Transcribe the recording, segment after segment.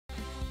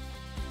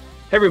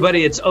Hey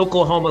everybody, it's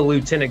Oklahoma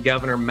Lieutenant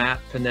Governor Matt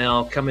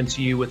Pinnell coming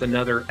to you with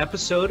another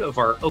episode of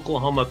our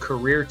Oklahoma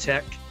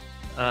CareerTech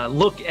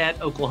look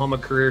at Oklahoma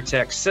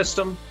CareerTech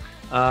system.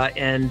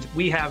 And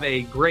we have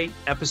a great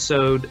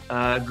episode,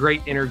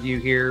 great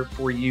interview here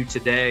for you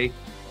today.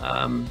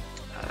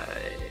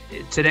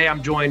 Today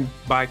I'm joined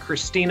by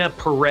Christina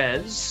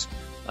Perez,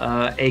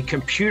 a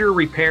computer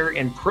repair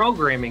and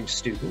programming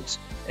student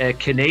at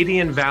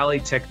Canadian Valley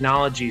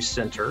Technology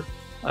Center.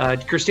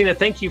 Christina,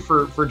 thank you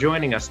for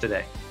joining us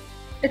today.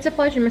 It's a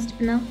pleasure, Mr.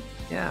 Pinnell.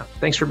 Yeah,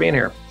 thanks for being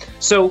here.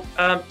 So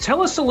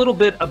tell us a little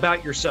bit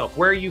about yourself.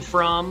 Where are you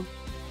from?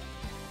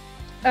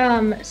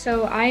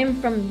 So I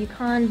am from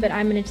Yukon, but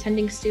I'm an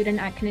attending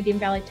student at Canadian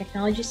Valley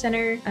Technology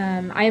Center.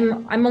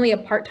 I'm only a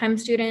part-time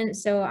student,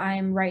 so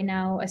I'm right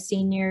now a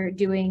senior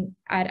doing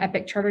at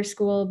Epic Charter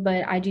School,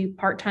 but I do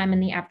part-time in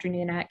the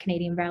afternoon at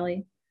Canadian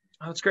Valley.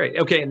 Oh, that's great.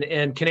 Okay,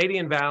 and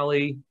Canadian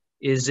Valley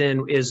is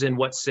in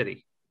what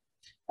city?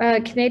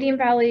 Canadian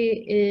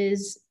Valley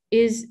is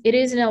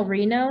in El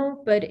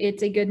Reno, but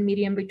it's a good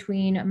medium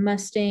between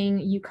Mustang,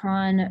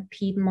 Yukon,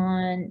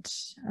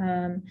 Piedmont,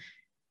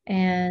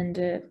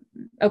 and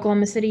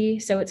Oklahoma City.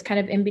 So it's kind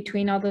of in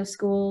between all those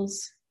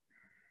schools.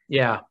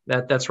 Yeah,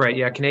 that's right.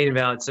 Yeah, Canadian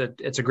Valley.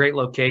 It's a great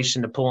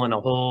location to pull in a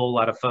whole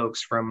lot of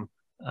folks from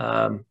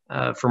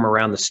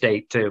around the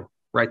state too,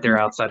 right there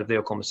outside of the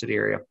Oklahoma City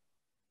area.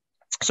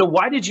 So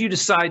why did you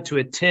decide to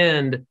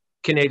attend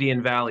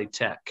Canadian Valley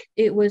Tech?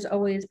 It was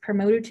always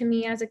promoted to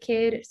me as a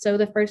kid. So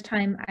the first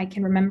time I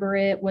can remember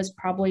it was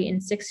probably in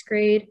 6th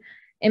grade.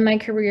 In my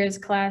careers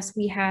class,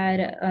 we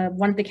had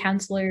one of the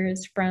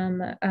counselors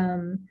from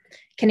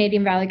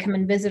Canadian Valley come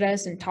and visit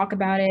us and talk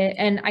about it.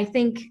 And I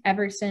think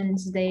ever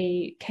since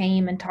they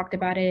came and talked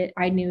about it,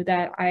 I knew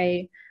that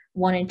I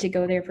wanted to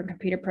go there for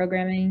computer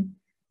programming.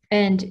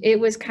 And it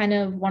was kind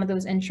of one of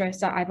those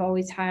interests that I've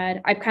always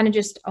had. I've kind of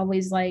just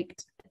always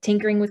liked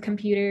tinkering with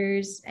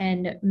computers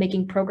and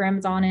making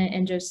programs on it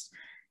and just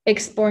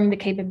exploring the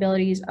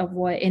capabilities of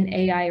what an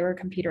AI or a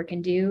computer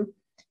can do.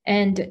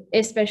 And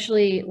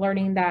especially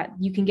learning that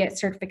you can get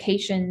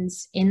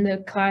certifications in the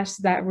class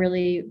that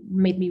really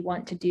made me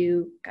want to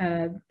do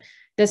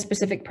the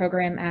specific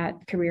program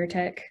at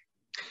CareerTech.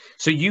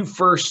 So you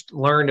first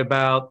learned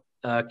about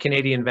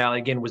Canadian Valley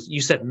again,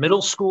 you said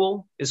middle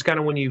school is kind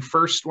of when you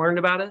first learned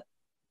about it?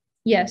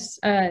 Yes,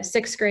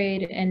 6th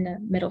grade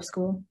and middle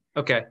school.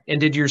 Okay. And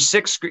did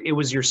it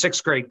was your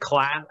 6th grade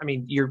class? I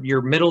mean,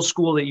 your middle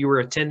school that you were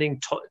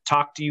attending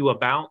talk to you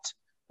about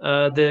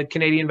the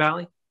Canadian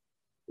Valley?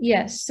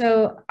 Yes.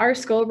 So our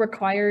school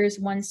requires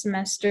 1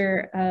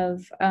 semester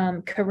of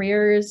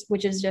careers,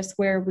 which is just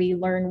where we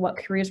learn what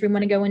careers we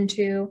want to go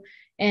into.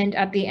 And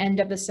at the end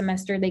of the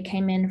semester, they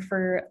came in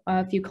for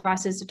a few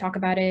classes to talk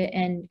about it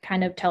and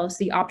kind of tell us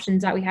the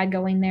options that we had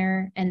going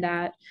there, and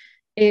that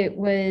it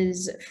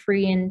was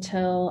free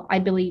until, I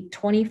believe,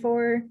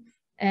 24.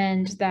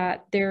 And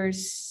that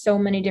there's so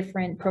many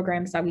different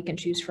programs that we can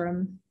choose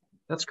from.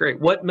 That's great.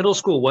 What middle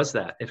school was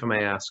that, if I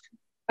may ask?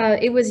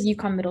 It was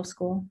Yukon Middle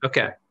School.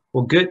 Okay.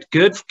 Well,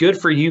 good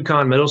for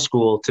Yukon Middle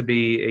School to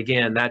be,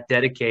 again, that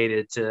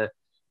dedicated to,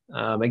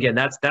 again,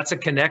 that's a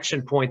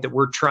connection point that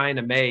we're trying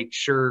to make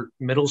sure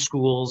middle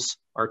schools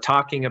are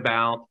talking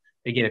about.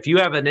 Again, if you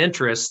have an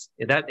interest,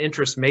 that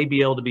interest may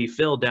be able to be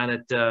filled down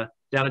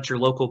at your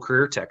local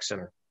CareerTech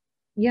center.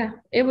 Yeah,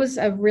 it was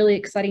really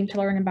exciting to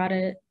learn about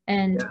it.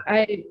 And yeah.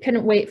 I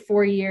couldn't wait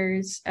 4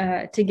 years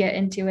to get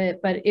into it,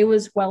 but it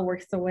was well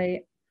worth the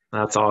wait.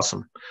 That's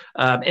awesome.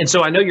 And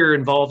so I know you're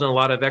involved in a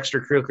lot of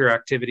extracurricular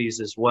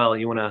activities as well.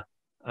 You want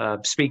to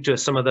speak to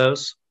some of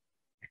those?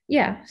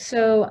 Yeah.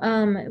 So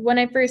when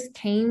I first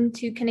came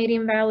to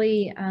Canadian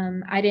Valley,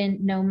 I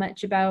didn't know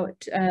much about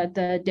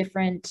the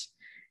different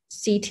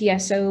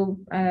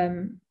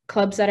CTSO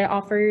clubs that it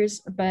offers.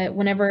 But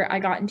whenever I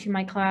got into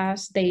my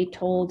class, they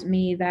told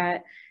me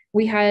that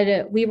we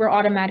were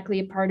automatically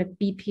a part of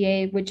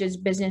BPA, which is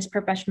Business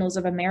Professionals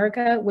of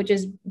America, which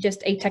is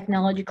just a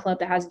technology club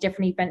that has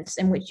different events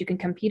in which you can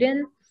compete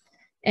in.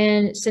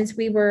 And since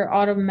we were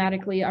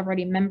automatically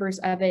already members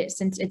of it,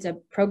 since it's a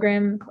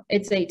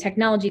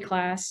technology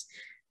class,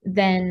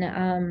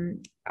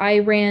 then I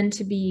ran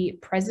to be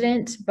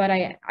president, but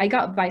I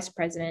got vice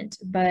president.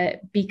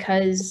 But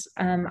because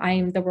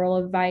I'm the role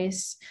of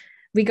vice,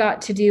 we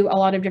got to do a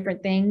lot of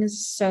different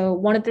things. So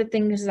one of the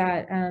things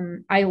that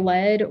I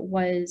led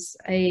was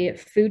a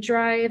food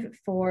drive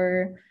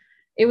for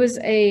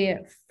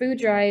Thanksgiving.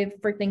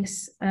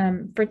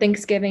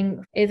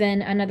 And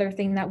then another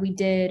thing that we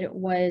did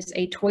was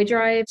a toy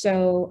drive.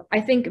 So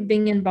I think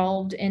being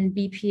involved in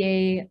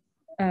BPA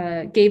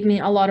gave me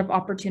a lot of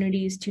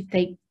opportunities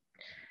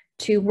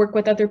to work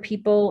with other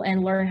people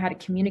and learn how to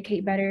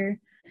communicate better.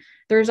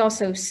 There's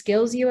also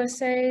Skills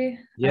USA.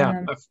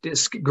 Yeah,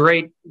 it's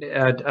great.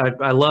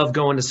 I love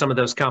going to some of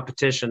those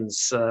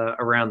competitions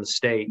around the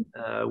state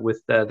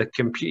with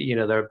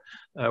the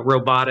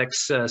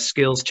robotics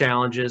skills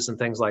challenges and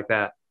things like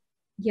that.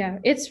 Yeah,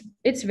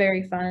 it's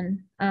very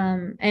fun.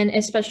 And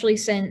especially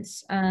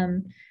since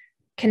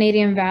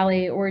Canadian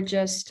Valley or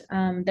just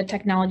the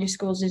technology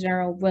schools in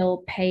general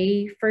will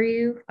pay for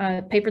you,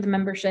 pay for the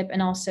membership,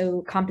 and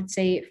also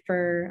compensate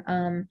for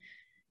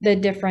the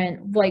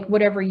different, like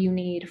whatever you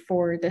need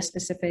for the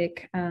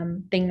specific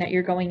thing that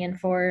you're going in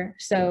for.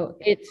 So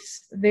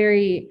it's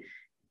very,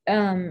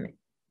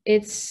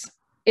 it's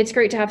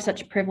great to have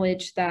such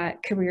privilege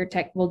that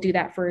CareerTech will do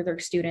that for their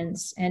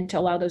students and to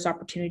allow those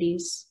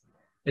opportunities.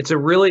 It's a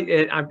really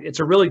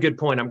good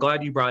point. I'm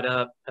glad you brought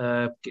up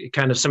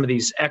kind of some of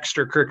these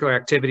extracurricular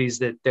activities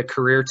that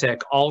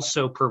CareerTech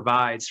also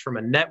provides from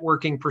a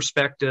networking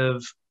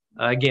perspective.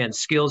 Again,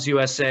 Skills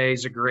USA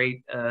is a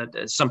great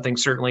something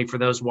certainly for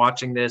those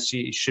watching this.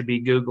 You should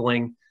be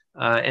Googling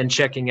and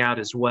checking out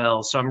as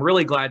well. So I'm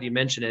really glad you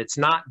mentioned it. It's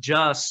not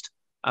just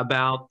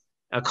about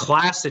a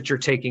class that you're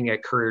taking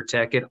at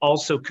CareerTech. It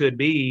also could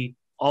be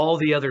all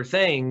the other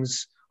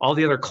things, all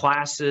the other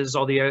classes,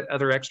 all the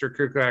other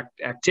extracurricular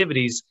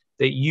activities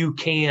that you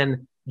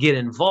can get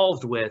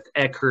involved with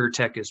at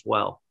CareerTech as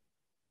well.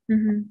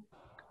 Mm-hmm.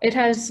 It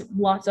has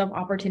lots of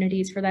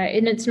opportunities for that.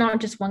 And it's not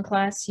just one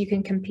class. You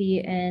can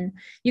compete and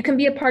you can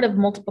be a part of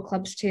multiple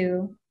clubs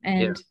too.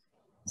 And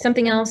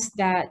something else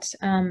that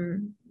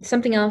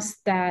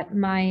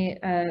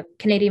my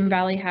Canadian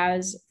Valley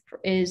has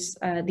is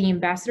the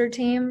ambassador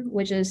team,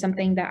 which is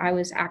something that I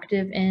was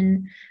active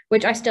in,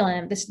 which I still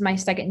am. This is my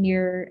second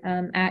year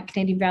at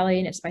Canadian Valley,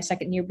 and it's my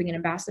second year being an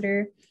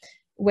ambassador,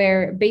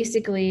 where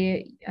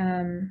basically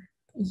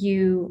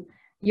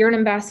you're an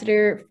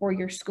ambassador for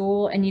your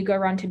school and you go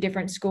around to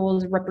different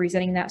schools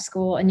representing that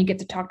school, and you get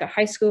to talk to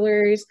high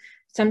schoolers,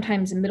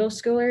 sometimes middle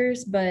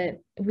schoolers.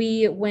 But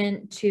we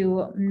went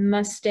to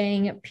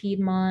Mustang,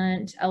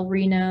 Piedmont, El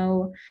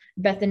Reno,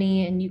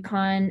 Bethany, and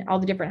Yukon, all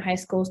the different high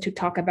schools, to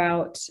talk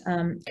about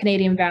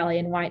Canadian Valley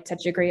and why it's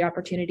such a great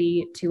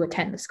opportunity to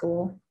attend the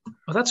school.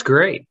 Well, that's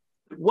great.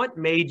 What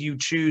made you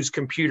choose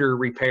computer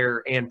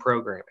repair and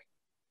programming?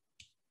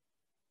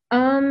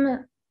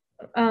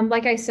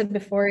 Like I said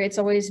before, it's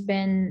always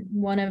been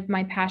one of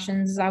my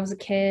passions as I was a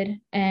kid.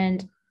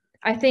 And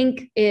I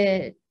think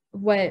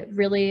what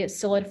really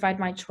solidified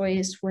my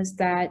choice was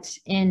that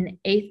in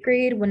 8th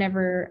grade,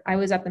 whenever I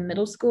was at the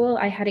middle school,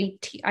 I had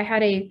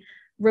a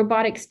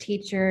robotics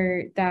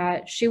teacher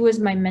that she was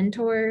my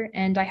mentor,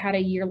 and I had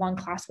a year-long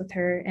class with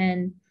her.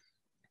 And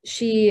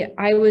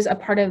I was a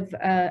part of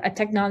a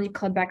technology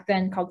club back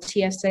then called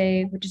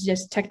TSA, which is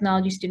just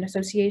Technology Student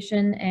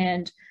Association.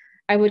 And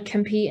I would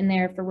compete in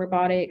there for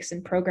robotics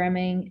and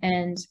programming.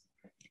 And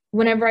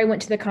whenever I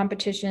went to the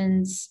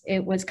competitions,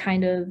 it was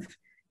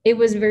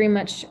very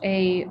much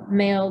a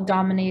male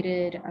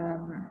dominated,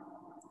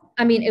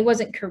 it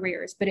wasn't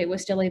careers, but it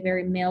was still a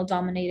very male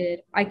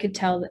dominated. I could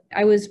tell that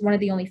I was one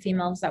of the only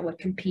females that would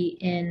compete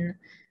in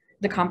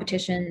the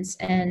competitions.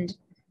 And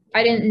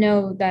I didn't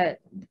know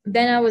that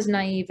then. I was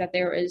naive that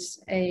there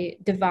was a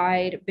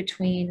divide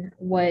between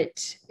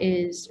what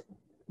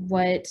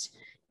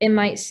it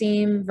might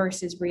seem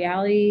versus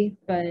reality.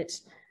 But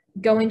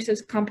going to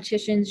those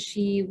competitions,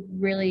 she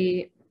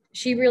really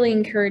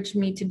encouraged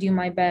me to do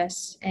my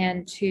best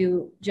and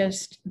to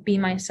just be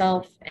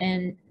myself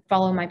and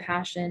follow my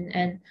passion,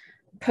 and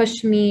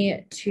push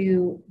me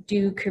to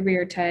do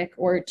CareerTech,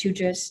 or to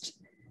just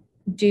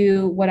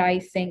do what I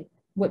think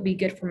would be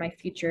good for my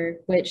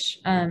future, which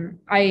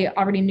I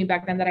already knew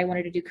back then that I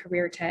wanted to do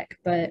CareerTech,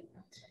 but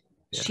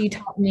she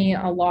taught me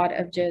a lot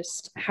of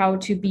just how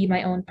to be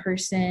my own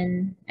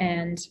person,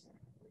 and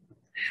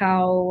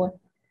how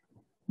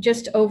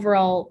just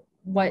overall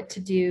what to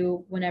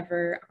do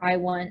whenever I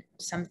want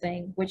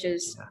something, which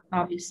is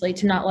obviously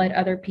to not let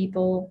other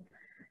people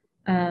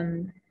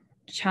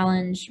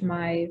challenge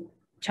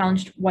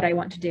what I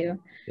want to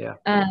do. Yeah.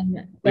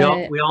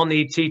 We all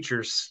need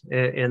teachers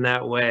in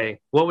that way.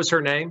 What was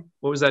her name?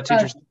 What was that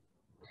teacher's name?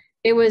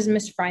 It was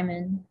Miss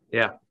Fryman.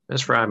 Yeah,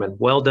 Miss Fryman.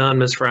 Well done,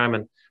 Miss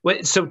Fryman.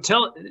 Wait, so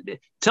tell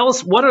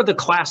us, what are the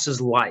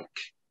classes like?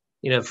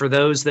 For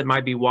those that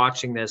might be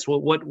watching this,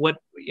 what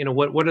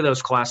are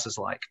those classes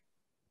like?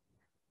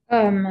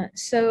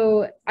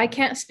 So I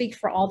can't speak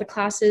for all the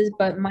classes,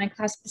 but my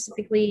class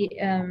specifically,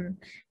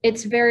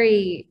 it's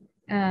very,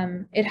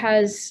 it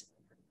has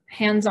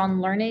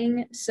hands-on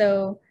learning.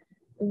 So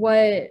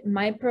what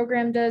my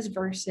program does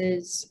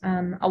versus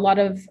a lot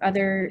of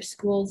other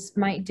schools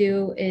might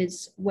do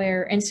is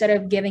where instead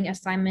of giving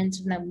assignments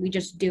and then we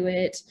just do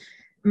it,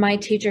 my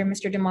teacher,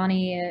 Mr.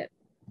 Damani,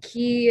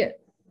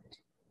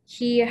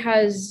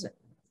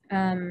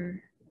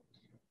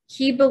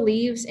 he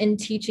believes in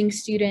teaching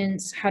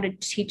students how to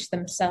teach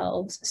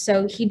themselves.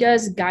 So he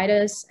does guide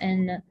us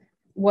in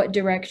what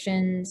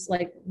directions,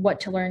 like what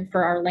to learn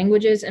for our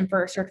languages and for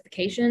our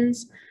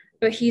certifications.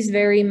 But he's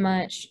very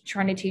much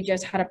trying to teach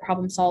us how to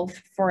problem solve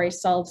for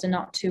ourselves and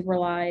not to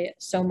rely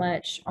so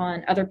much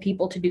on other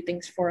people to do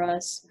things for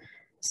us.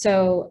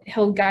 So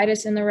he'll guide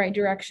us in the right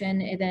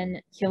direction, and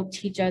then he'll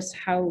teach us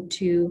how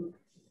to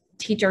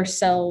teach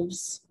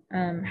ourselves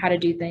how to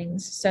do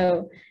things.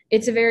 So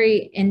it's a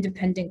very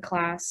independent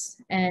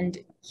class, and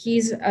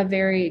he's a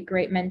very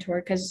great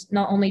mentor, because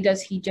not only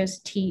does he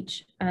just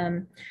teach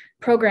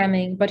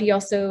programming, but he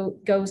also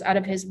goes out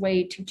of his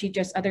way to teach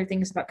us other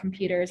things about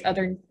computers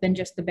other than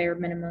just the bare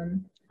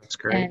minimum. That's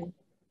great. And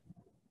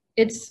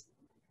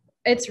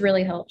it's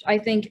really helped. I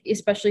think,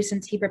 especially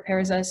since he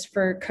prepares us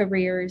for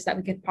careers that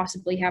we could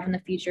possibly have in the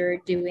future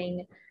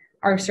doing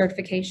our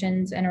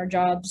certifications and our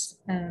jobs.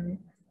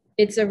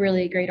 It's a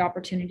really great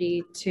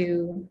opportunity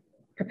to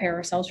prepare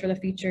ourselves for the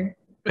future.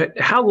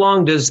 How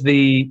long does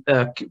the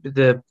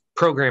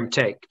program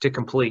take to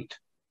complete?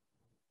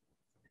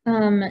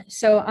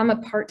 So I'm a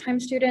part-time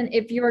student.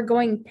 If you are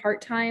going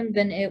part-time,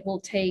 then it will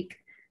take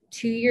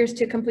 2 years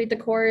to complete the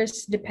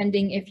course,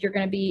 depending if you're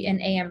going to be an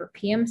AM or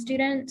PM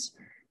student.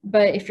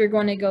 But if you're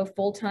going to go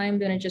full-time,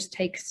 then it just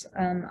takes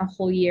a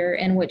whole year,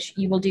 in which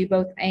you will do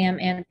both AM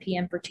and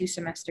PM for 2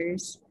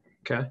 semesters.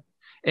 Okay.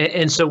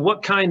 And so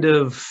what kind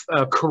of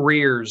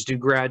careers do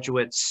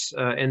graduates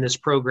in this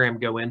program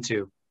go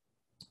into?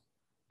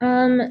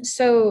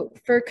 So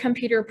for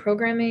computer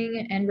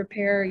programming and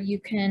repair, you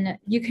can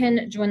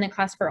join the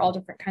class for all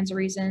different kinds of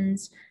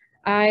reasons.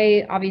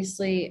 I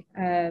obviously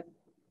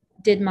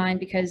did mine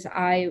because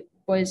I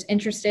was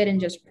interested in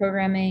just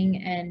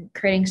programming and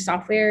creating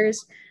softwares,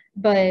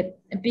 but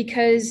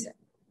because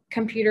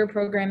computer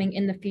programming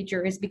in the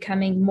future is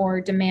becoming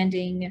more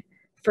demanding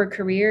for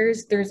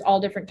careers, there's all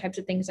different types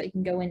of things that you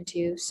can go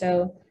into.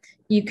 So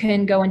you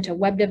can go into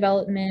web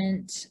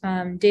development,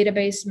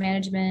 database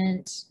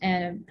management,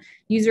 and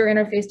user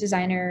interface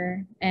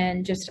designer,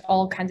 and just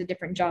all kinds of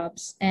different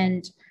jobs.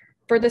 And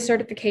for the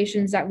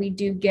certifications that we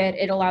do get,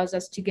 it allows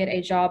us to get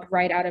a job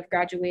right out of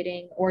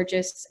graduating, or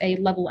just a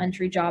level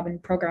entry job in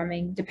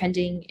programming,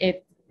 depending if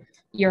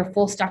you're a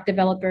full stack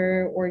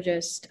developer or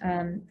just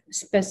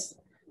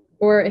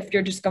or if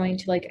you're just going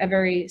to like a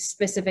very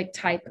specific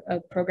type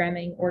of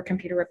programming or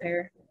computer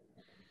repair.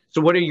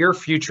 So what are your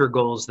future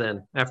goals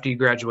then after you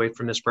graduate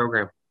from this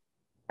program?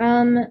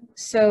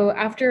 So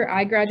after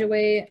I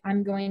graduate,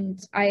 I've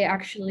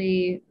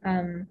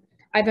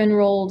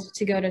enrolled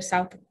to go to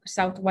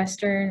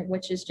Southwestern,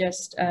 which is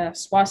just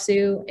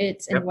SWASU.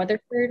 It's in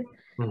Weatherford.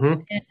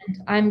 Mm-hmm.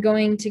 And I'm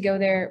going to go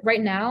there.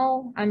 Right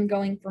now, I'm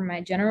going for my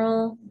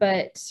general,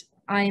 but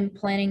I'm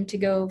planning to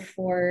go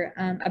for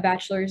a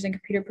bachelor's in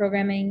computer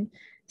programming,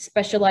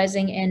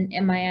 specializing in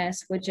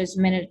MIS, which is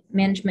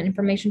Management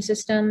Information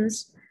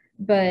Systems.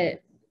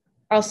 But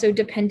also,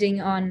 depending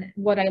on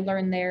what I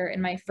learn there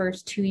in my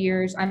first 2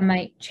 years, I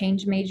might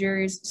change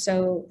majors.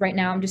 So right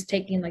now I'm just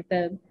taking like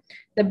the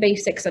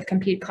basics of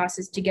computer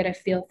classes to get a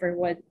feel for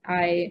what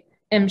I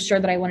am sure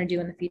that I want to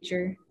do in the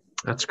future.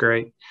 That's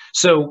great.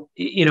 So,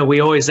 we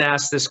always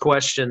ask this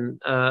question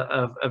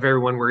of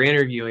everyone we're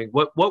interviewing.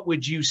 What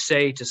would you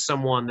say to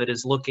someone that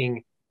is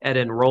looking at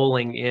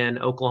enrolling in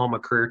Oklahoma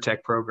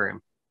CareerTech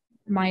program?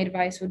 My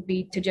advice would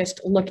be to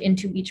just look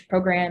into each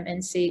program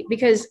and see,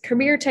 because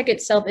CareerTech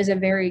itself is a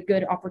very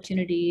good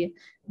opportunity.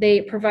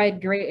 They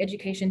provide great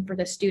education for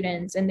the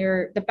students, and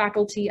the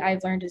faculty,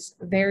 I've learned, is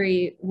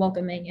very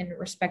welcoming and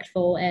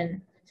respectful,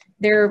 and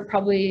they're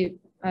probably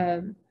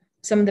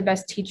some of the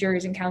best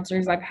teachers and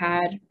counselors I've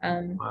had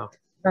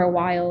for a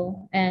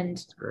while. And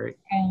that's great.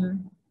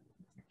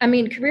 I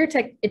mean,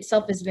 CareerTech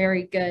itself is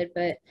very good,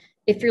 but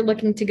if you're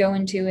looking to go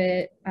into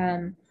it,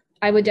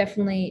 I would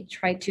definitely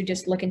try to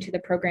just look into the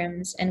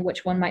programs and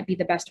which one might be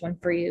the best one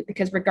for you,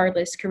 because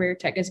regardless,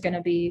 CareerTech is going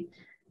to be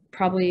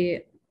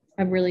probably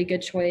a really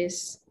good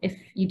choice if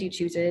you do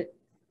choose it.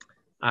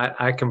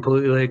 I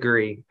completely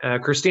agree.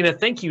 Christina,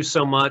 thank you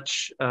so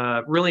much.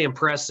 Really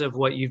impressive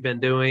what you've been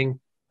doing.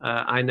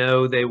 I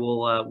know they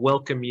will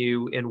welcome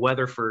you in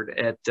Weatherford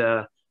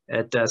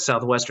at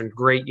Southwestern,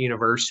 great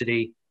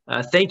university.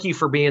 Thank you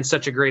for being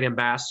such a great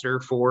ambassador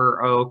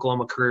for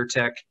Oklahoma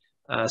CareerTech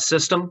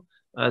system.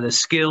 The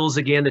skills,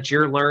 again, that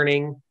you're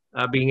learning,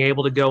 being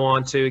able to go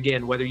on to,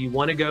 again, whether you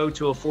want to go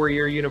to a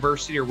 4-year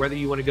university or whether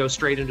you want to go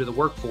straight into the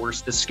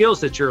workforce, the skills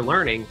that you're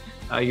learning,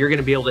 you're going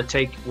to be able to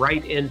take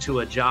right into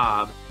a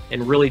job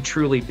and really,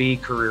 truly be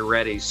career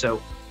ready.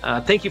 So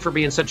thank you for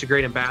being such a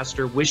great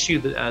ambassador. Wish you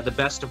the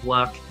best of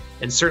luck,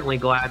 and certainly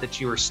glad that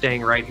you are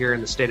staying right here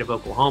in the state of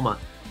Oklahoma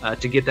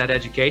to get that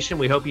education.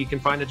 We hope you can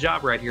find a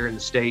job right here in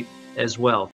the state as well.